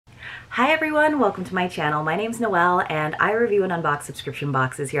Hi everyone, welcome to my channel. My name's Noelle and I review and unbox subscription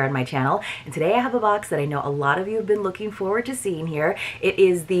boxes here on my channel. And today I have a box that I know a lot of you have been looking forward to seeing here. It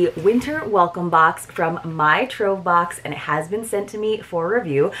is the Winter Welcome Box from my Trove Box and it has been sent to me for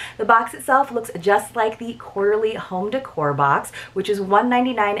review. The box itself looks just like the quarterly home decor box, which is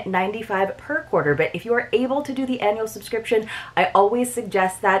 $199.95 per quarter. But if you are able to do the annual subscription, I always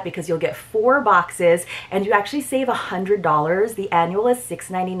suggest that because you'll get 4 boxes and you actually save $100. The annual is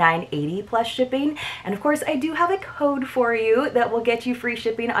 $699.80 plus shipping. And of course, I do have a code for you that will get you free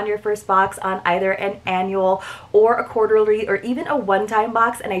shipping on your first box on either an annual or a quarterly or even a one-time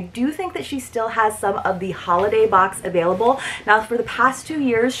box. And I do think that she still has some of the holiday box available. Now, for the past 2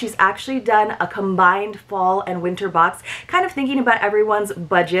 years, she's actually done a combined fall and winter box, kind of thinking about everyone's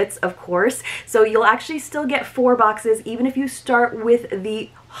budgets, of course. So you'll actually still get 4 boxes, even if you start with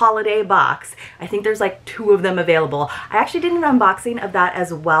the holiday box. I think there's like 2 of them available. I actually did an unboxing of that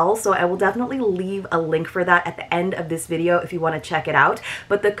as well, so I will definitely leave a link for that at the end of this video if you want to check it out.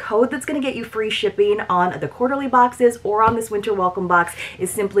 But the code that's going to get you free shipping on the quarterly boxes or on this winter welcome box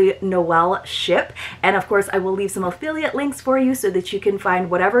is simply Noelle Ship. And of course, I will leave some affiliate links for you so that you can find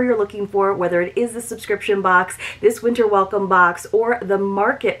whatever you're looking for, whether it is the subscription box, this winter welcome box, or the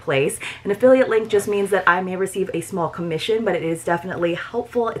marketplace. An affiliate link just means that I may receive a small commission, but it is definitely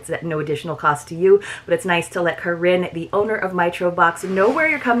helpful. It's at no additional cost to you, but it's nice to let Corinne, the owner of my Trove Box, know where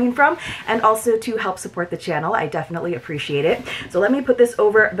you're coming from and also to help support the channel. I definitely appreciate it. So let me put this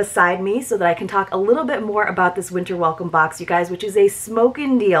over beside me so that I can talk a little bit more about this winter welcome box, you guys, which is a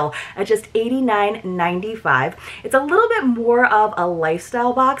smoking deal at just $89.95. It's a little bit more of a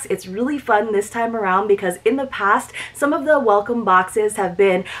lifestyle box. It's really fun this time around because in the past, some of the welcome boxes have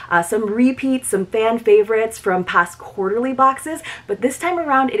been some repeats, some fan favorites from past quarterly boxes, but this time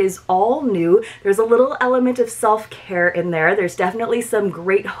around it is all new. There's a little element of self-care in there. There's definitely some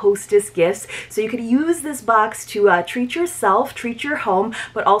great hostess gifts. So you could use this box to treat yourself, treat your home,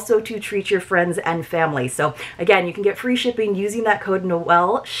 but also to treat your friends and family. So again, you can get free shipping using that code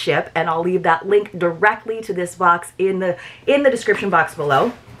Noelle Ship, and I'll leave that link directly to this box in the description box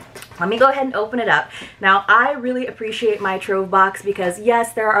below. Let me go ahead and open it up. Now, I really appreciate my Trove Box because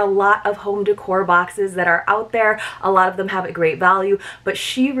yes, there are a lot of home decor boxes that are out there. A lot of them have a great value, but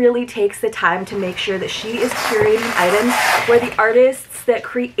she really takes the time to make sure that she is curating items where the artists that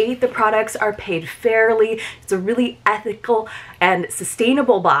create the products are paid fairly. It's a really ethical and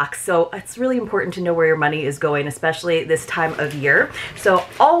sustainable box, so it's really important to know where your money is going, especially this time of year. So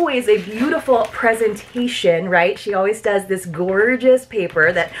always a beautiful presentation, right? She always does this gorgeous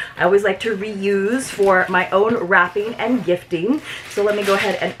paper that I always like to reuse for my own wrapping and gifting. So let me go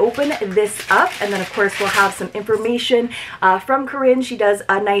ahead and open this up, and then of course we'll have some information from Corinne. She does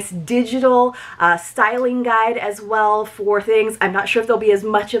a nice digital styling guide as well for things. I'm not sure if there'll be as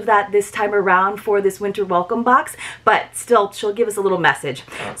much of that this time around for this winter welcome box, but still she'll give us a little message.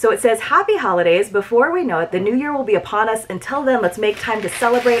 So it says, happy holidays. Before we know it, the new year will be upon us. Until then, let's make time to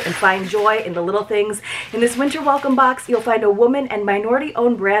celebrate and find joy in the little things. In this winter welcome box, you'll find a woman and minority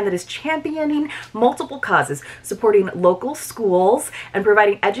owned brand that is championing multiple causes, supporting local schools and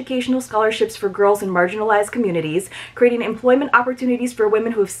providing educational scholarships for girls in marginalized communities, creating employment opportunities for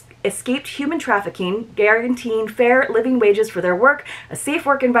women who have escaped human trafficking, guaranteeing fair living wages for their work, a safe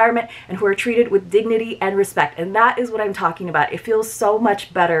work environment, and who are treated with dignity and respect. And that is what I'm talking about. It feels so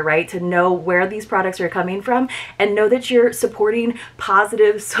much better, right, to know where these products are coming from and know that you're supporting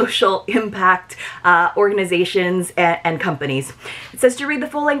positive social impact organizations and companies. It says to read the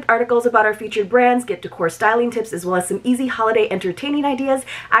full-length articles about our featured brands, get decor styling tips, as well as some easy holiday entertaining ideas,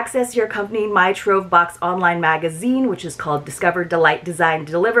 access your accompanying My Trove Box online magazine, which is called Discover, Delight, Design,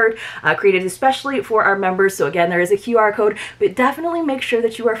 Delivered, created especially for our members. So again, there is a QR code, but definitely make sure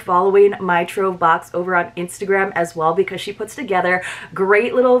that you are following My Trove Box over on Instagram as well, because she puts together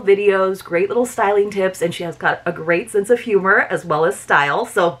great little videos, great little styling tips, and she has got a great sense of humor as well as style.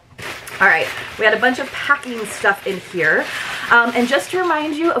 So all right, we had a bunch of packing stuff in here. And just to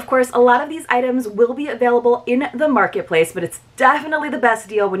remind you, of course, a lot of these items will be available in the marketplace, but it's definitely the best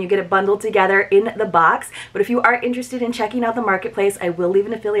deal when you get it bundled together in the box. But if you are interested in checking out the marketplace, I will leave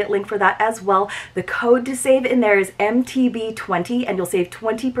an affiliate link for that as well. The code to save in there is MTB20 and you'll save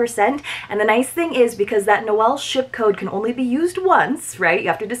 20%. And the nice thing is, because that Noelle Ship code can only be used once, right? You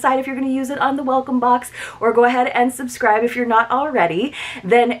have to decide if you're going to use it on the welcome box or go ahead and subscribe if you're not already.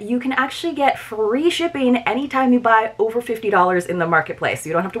 Then you can actually get free shipping anytime you buy over $50 in the marketplace. So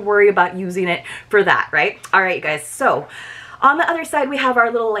you don't have to worry about using it for that, right? All right, you guys. So On the other side, we have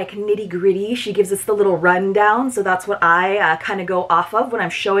our little like nitty gritty. She gives us the little rundown. So that's what I kind of go off of when I'm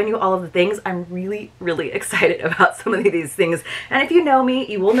showing you all of the things. I'm really, really excited about some of these things. And if you know me,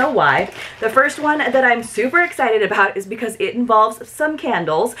 you will know why. The first one that I'm super excited about is because it involves some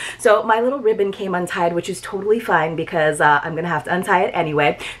candles. So my little ribbon came untied, which is totally fine because I'm going to have to untie it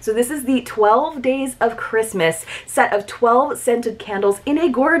anyway. So this is the 12 Days of Christmas set of 12 scented candles in a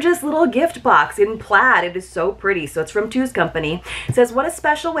gorgeous little gift box in plaid. It is so pretty. So it's from Two's Company. It says, what a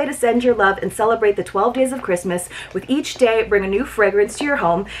special way to send your love and celebrate the 12 days of Christmas. With each day, bring a new fragrance to your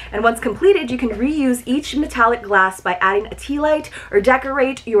home. And once completed, you can reuse each metallic glass by adding a tea light or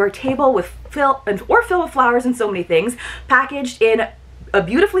decorate your table with fill with flowers and so many things. Packaged in a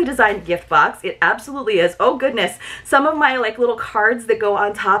beautifully designed gift box. It absolutely is. Oh goodness. Some of my like little cards that go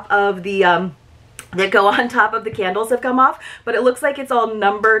on top of the candles have come off, but it looks like it's all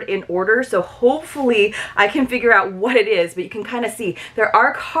numbered in order, so hopefully I can figure out what it is. But you can kind of see there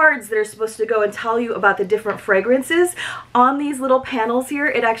are cards that are supposed to go and tell you about the different fragrances on these little panels here.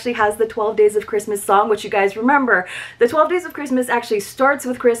 It actually has the 12 Days of Christmas song, which you guys remember. The 12 Days of Christmas actually starts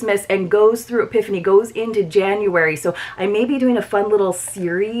with Christmas and goes through Epiphany, goes into January. So I may be doing a fun little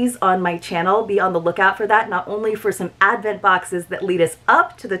series on my channel. Be on the lookout for that, not only for some Advent boxes that lead us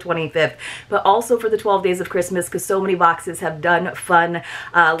up to the 25th, but also for the 12 Days of Christmas, because so many boxes have done fun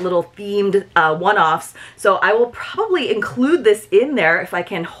little themed one-offs. So I will probably include this in there if I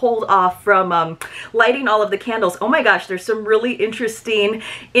can hold off from lighting all of the candles. Oh my gosh, there's some really interesting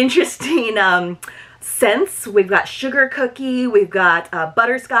scents. We've got sugar cookie, we've got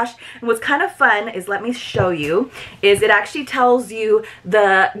butterscotch, and what's kind of fun is, let me show you, is it actually tells you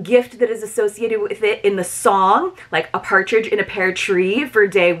the gift that is associated with it in the song, like a partridge in a pear tree for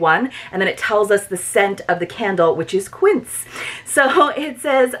day one, and then it tells us the scent of the candle, which is quince. So it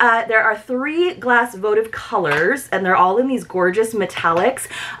says there are 3 glass votive colors, and they're all in these gorgeous metallics,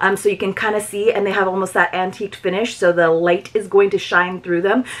 so you can kind of see, and they have almost that antique finish, so the light is going to shine through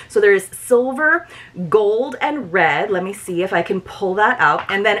them. So there's silver, gold, and red. Let me see if I can pull that out.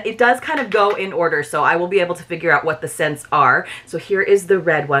 And then it does kind of go in order, so I will be able to figure out what the scents are. So here is the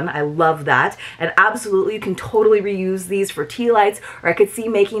red one. I love that. And absolutely, you can totally reuse these for tea lights, or I could see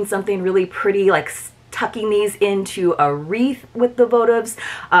making something really pretty, like tucking these into a wreath with the votives,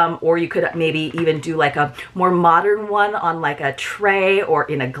 or you could maybe even do like a more modern one on like a tray or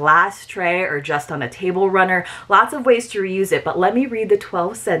in a glass tray or just on a table runner. Lots of ways to reuse it, but let me read the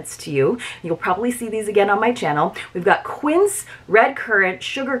 12 scents to you. You'll probably see these again on my channel. We've got quince, red currant,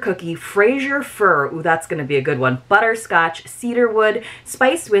 sugar cookie, Fraser fir, ooh, that's going to be a good one, butterscotch, cedarwood,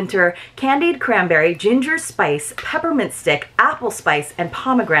 spiced winter, candied cranberry, ginger spice, peppermint stick, apple spice, and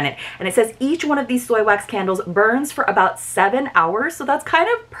pomegranate. And it says each one of these soy wax candles burns for about 7 hours, so that's kind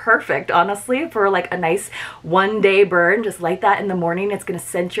of perfect, honestly, for like a nice one-day burn. Just light that in the morning. It's going to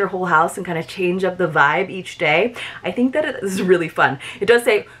scent your whole house and kind of change up the vibe each day. I think that it is really fun. It does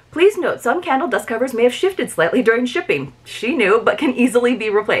say, please note, some candle dust covers may have shifted slightly during shipping. She knew, but can easily be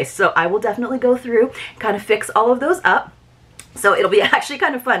replaced. So I will definitely go through, kind of fix all of those up. So it'll be actually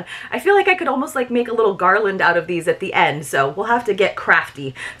kind of fun. I feel like I could almost like make a little garland out of these at the end, so we'll have to get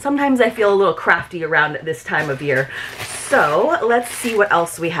crafty. Sometimes I feel a little crafty around this time of year. So let's see what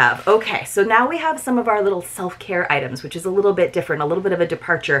else we have. Okay, so now we have some of our little self-care items, which is a little bit different, a little bit of a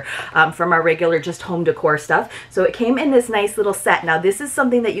departure from our regular just home decor stuff. So it came in this nice little set. Now this is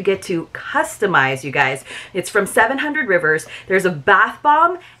something that you get to customize, you guys. It's from 700 Rivers. There's a bath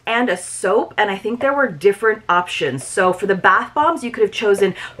bomb and a soap, and I think there were different options. So for the bath bombs, you could have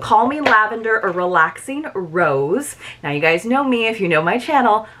chosen Calming Lavender or Relaxing Rose. Now you guys know me, if you know my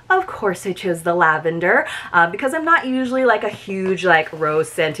channel, of course I chose the lavender because I'm not usually like a huge like rose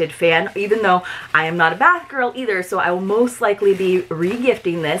scented fan, even though I am not a bath girl either, so I will most likely be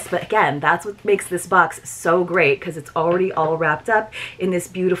re-gifting this. But again, that's what makes this box so great, because it's already all wrapped up in this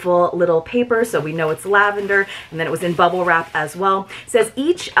beautiful little paper, so we know it's lavender, and then it was in bubble wrap as well. It says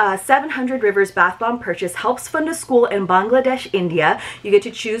each 700 Rivers bath bomb purchase helps fund a school in Bangladesh, India. You get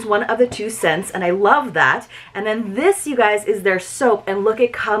to choose one of the 2 scents, and I love that. And then this, you guys, is their soap, and look,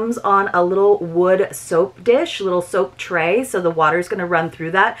 it comes on a little wood soap dish, little soap tray, so the water's going to run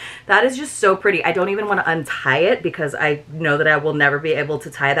through that. That is just so pretty. I don't even want to untie it because I know that I will never be able to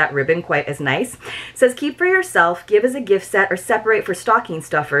tie that ribbon quite as nice. It says keep for yourself, give as a gift set, or separate for stocking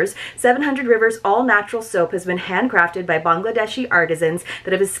stuffers. 700 Rivers all natural soap has been handcrafted by Bangladeshi artisans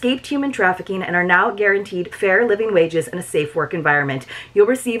that have escaped human trafficking and are now guaranteed fair living wages and a safe work environment. You'll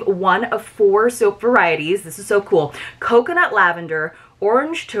receive one of 4 soap varieties. This is so cool. Coconut lavender,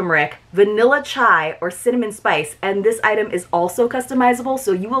 orange turmeric, vanilla chai, or cinnamon spice. And this item is also customizable,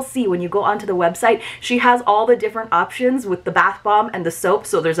 so you will see when you go onto the website, she has all the different options with the bath bomb and the soap.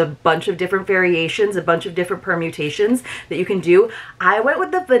 So there's a bunch of different variations, a bunch of different permutations that you can do. I went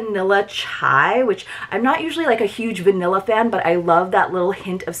with the vanilla chai, which I'm not usually like a huge vanilla fan, but I love that little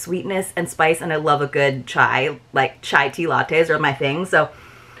hint of sweetness and spice, and I love a good chai, like chai tea lattes are my thing. So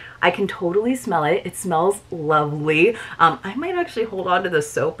I can totally smell it. It smells lovely. I might actually hold on to the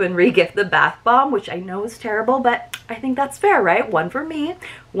soap and re-gift the bath bomb, which I know is terrible, but I think that's fair, right? One for me,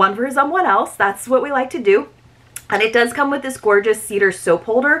 one for someone else. That's what we like to do. And it does come with this gorgeous cedar soap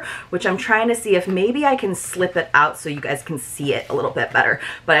holder, which I'm trying to see if maybe I can slip it out so you guys can see it a little bit better.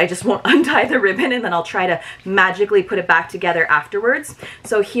 But I just won't untie the ribbon, and then I'll try to magically put it back together afterwards.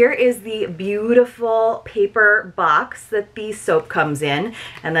 So here is the beautiful paper box that the soap comes in.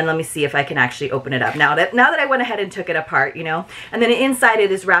 And then let me see if I can actually open it up now that I went ahead and took it apart, you know. And then inside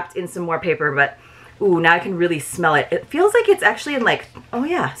it is wrapped in some more paper, but ooh, now I can really smell it. It feels like it's actually in like, oh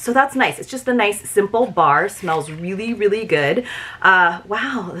yeah, so that's nice. It's just a nice simple bar. Smells really, really good.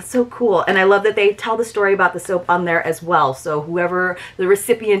 Wow, that's so cool. And I love that they tell the story about the soap on there as well. So whoever the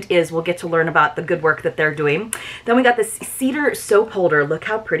recipient is will get to learn about the good work that they're doing. Then we got this cedar soap holder. Look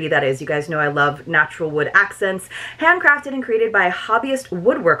how pretty that is. You guys know I love natural wood accents. Handcrafted and created by a hobbyist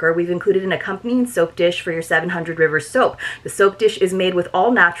woodworker. We've included an accompanying soap dish for your 700 Rivers soap. The soap dish is made with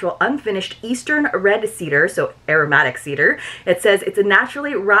all natural, unfinished Eastern red cedar, so aromatic cedar. It says it's a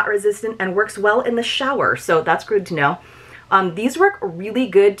naturally rot resistant and works well in the shower, so that's good to know. These work really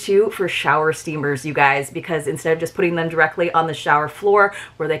good too for shower steamers, you guys, because instead of just putting them directly on the shower floor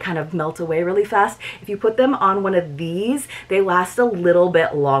where they kind of melt away really fast, if you put them on one of these, they last a little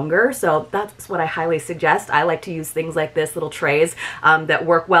bit longer. So that's what I highly suggest. I like to use things like this, little trays that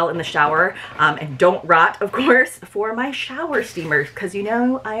work well in the shower and don't rot, of course, for my shower steamers, because you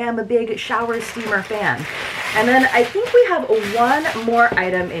know I am a big shower steamer fan. And then I think we have one more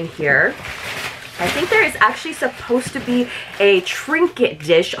item in here. I think there is actually supposed to be a trinket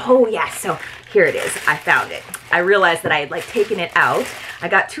dish. Oh yes, so here it is. I found it. I realized that I had like taken it out. I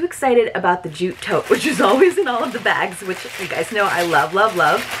got too excited about the jute tote, which is always in all of the bags, which you guys know I love, love,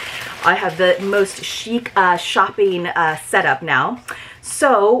 love. I have the most chic shopping setup now.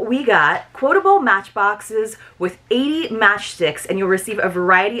 So we got quotable matchboxes with 80 matchsticks, and you'll receive a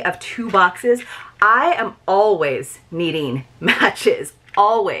variety of 2 boxes. I am always needing matches.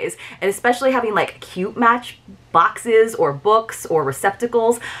 Always, and especially having like cute match boxes or books or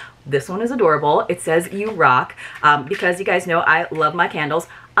receptacles. This one is adorable. It says "You rock" because you guys know I love my candles.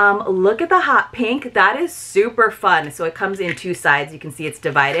 Look at the hot pink. That is super fun. So it comes in 2 sides. You can see it's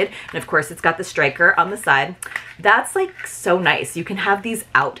divided, and of course it's got the striker on the side. That's like so nice. You can have these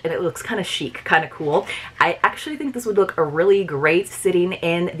out and it looks kind of chic, kind of cool. I actually think this would look really great sitting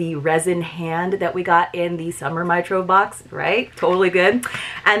in the resin hand that we got in the summer mytrovebox, right? Totally good.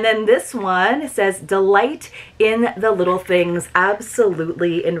 And then this one says "Delight in the Little Things,"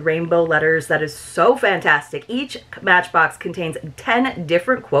 absolutely, in rainbow letters. That is so fantastic. Each matchbox contains 10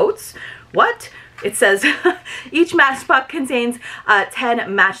 different quotes. What? It says each matchbox contains 10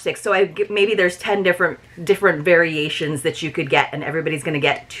 matchsticks. So maybe there's 10 different variations that you could get, and everybody's gonna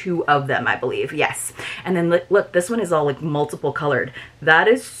get 2 of them, I believe. Yes. And then look, this one is all like multiple colored. That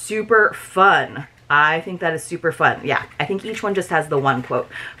is super fun. I think that is super fun. Yeah, I think each one just has the 1 quote,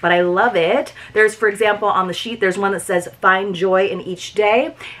 but I love it. There's, for example, on the sheet, there's one that says "Find joy in each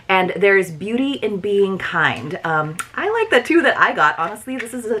day," and there is "Beauty in being kind." I like the 2 that I got. Honestly,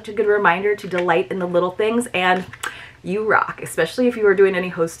 this is such a good reminder to delight in the little things, and you rock, especially if you are doing any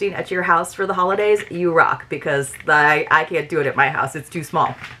hosting at your house for the holidays. You rock, because I can't do it at my house. It's too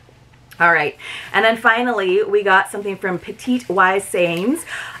small. All right, and then finally, we got something from Petite Wise Sayings.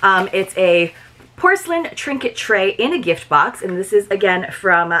 It's a porcelain trinket tray in a gift box, and this is again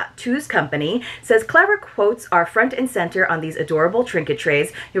from Two's Company. It says clever quotes are front and center on these adorable trinket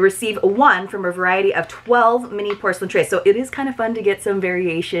trays. You'll receive 1 from a variety of 12 mini porcelain trays. So it is kind of fun to get some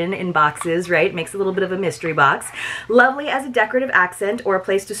variation in boxes, right? It makes a little bit of a mystery box. Lovely as a decorative accent or a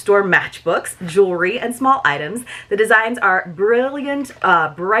place to store matchbooks, jewelry, and small items. The designs are brilliant,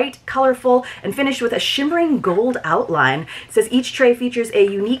 bright, colorful, and finished with a shimmering gold outline. It says each tray features a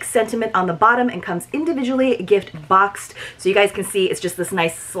unique sentiment on the bottom and comes individually gift boxed. So you guys can see it's just this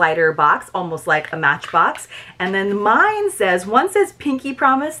nice slider box, almost like a matchbox. And then mine says, one says "Pinky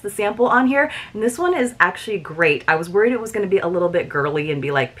Promise," the sample on here, and this one is actually great. I was worried it was going to be a little bit girly and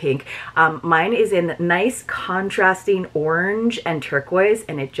be like pink. Mine is in nice contrasting orange and turquoise,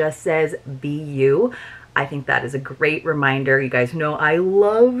 and it just says "Be You." I think that is a great reminder. You guys know I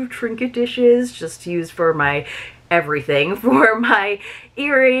love trinket dishes just to use for my everything, for my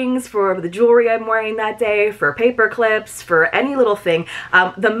earrings, for the jewelry I'm wearing that day, for paper clips, for any little thing.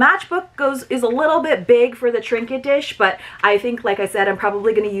 The matchbook is a little bit big for the trinket dish, but I think, like I said, I'm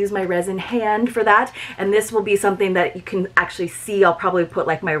probably going to use my resin hand for that, and this will be something that you can actually see. I'll probably put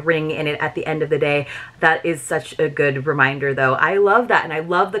like my ring in it at the end of the day. That is such a good reminder though. I love that, and I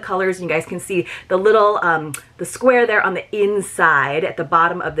love the colors. You guys can see the little the square there on the inside at the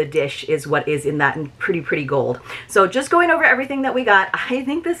bottom of the dish is what is in that pretty gold. So just going over everything that we got, I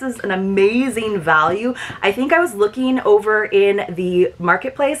think this is an amazing value. I think I was looking over in the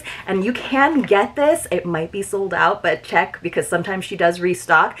marketplace, and you can get this. It might be sold out, but check, because sometimes she does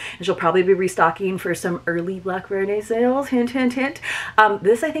restock, and she'll probably be restocking for some early Black Friday sales. Hint, hint, hint.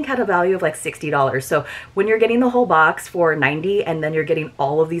 This I think had a value of like $60. So when you're getting the whole box for $90 and then you're getting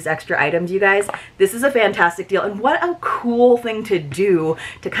all of these extra items, you guys, this is a fantastic deal. And what a cool thing to do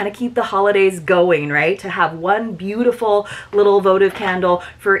to kind of keep the holidays going, right? To have one beautiful little votive candle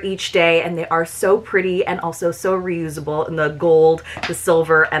for each day, and they are so pretty and also so reusable in the gold, the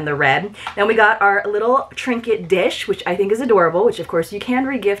silver, and the red. Then we got our little trinket dish, which I think is adorable, which of course you can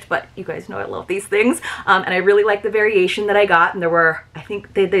regift, but you guys know I love these things. And I really like the variation that I got, and there were, I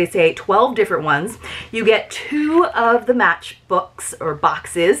think they say 12 different ones. You get 2 of the matchbooks or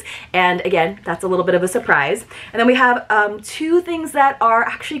boxes, and again, that's a little bit of a surprise. And then we have 2 things that are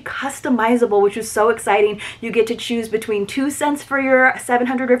actually customizable, which is so exciting. You get to choose between 2 cents for your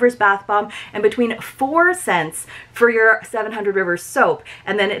 700 Rivers bath bomb and between 4 cents for your 700 Rivers soap.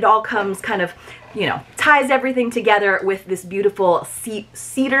 And then it all comes kind of, you know, ties everything together with this beautiful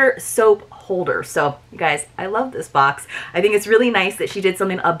cedar soap holder. So you guys, I love this box. I think it's really nice that she did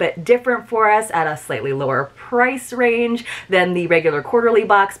something a bit different for us at a slightly lower price range than the regular quarterly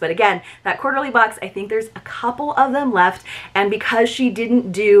box. But again, that quarterly box, I think there's a couple of them left, and because she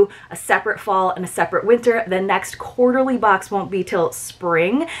didn't do a separate fall and a separate winter, the next quarterly box won't be till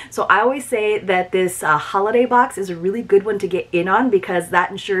spring. So I always say that this holiday box is a really good one to get in on, because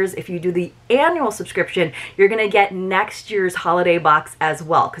that ensures if you do the annual subscription, you're gonna get next year's holiday box as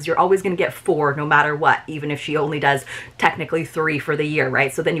well, because you're always gonna get 4 no matter what, even if she only does technically 3 for the year,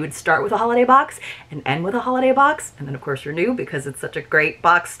 right? So then you would start with a holiday box and end with a holiday box, and then of course you're new, because it's such a great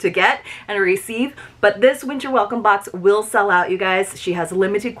box to get and receive. But this winter welcome box will sell out, you guys. She has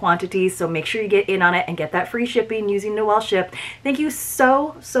limited quantities, so make sure you get in on it and get that free shipping using Noel Ship. Thank you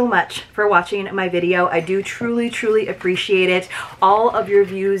so much for watching my video. I do truly appreciate it. All of your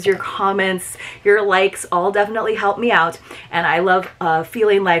views, your comments, your likes all definitely help me out, and I love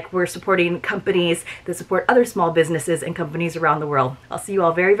feeling like we're supporting companies that support other small businesses and companies around the world. I'll see you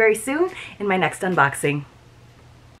all very soon in my next unboxing.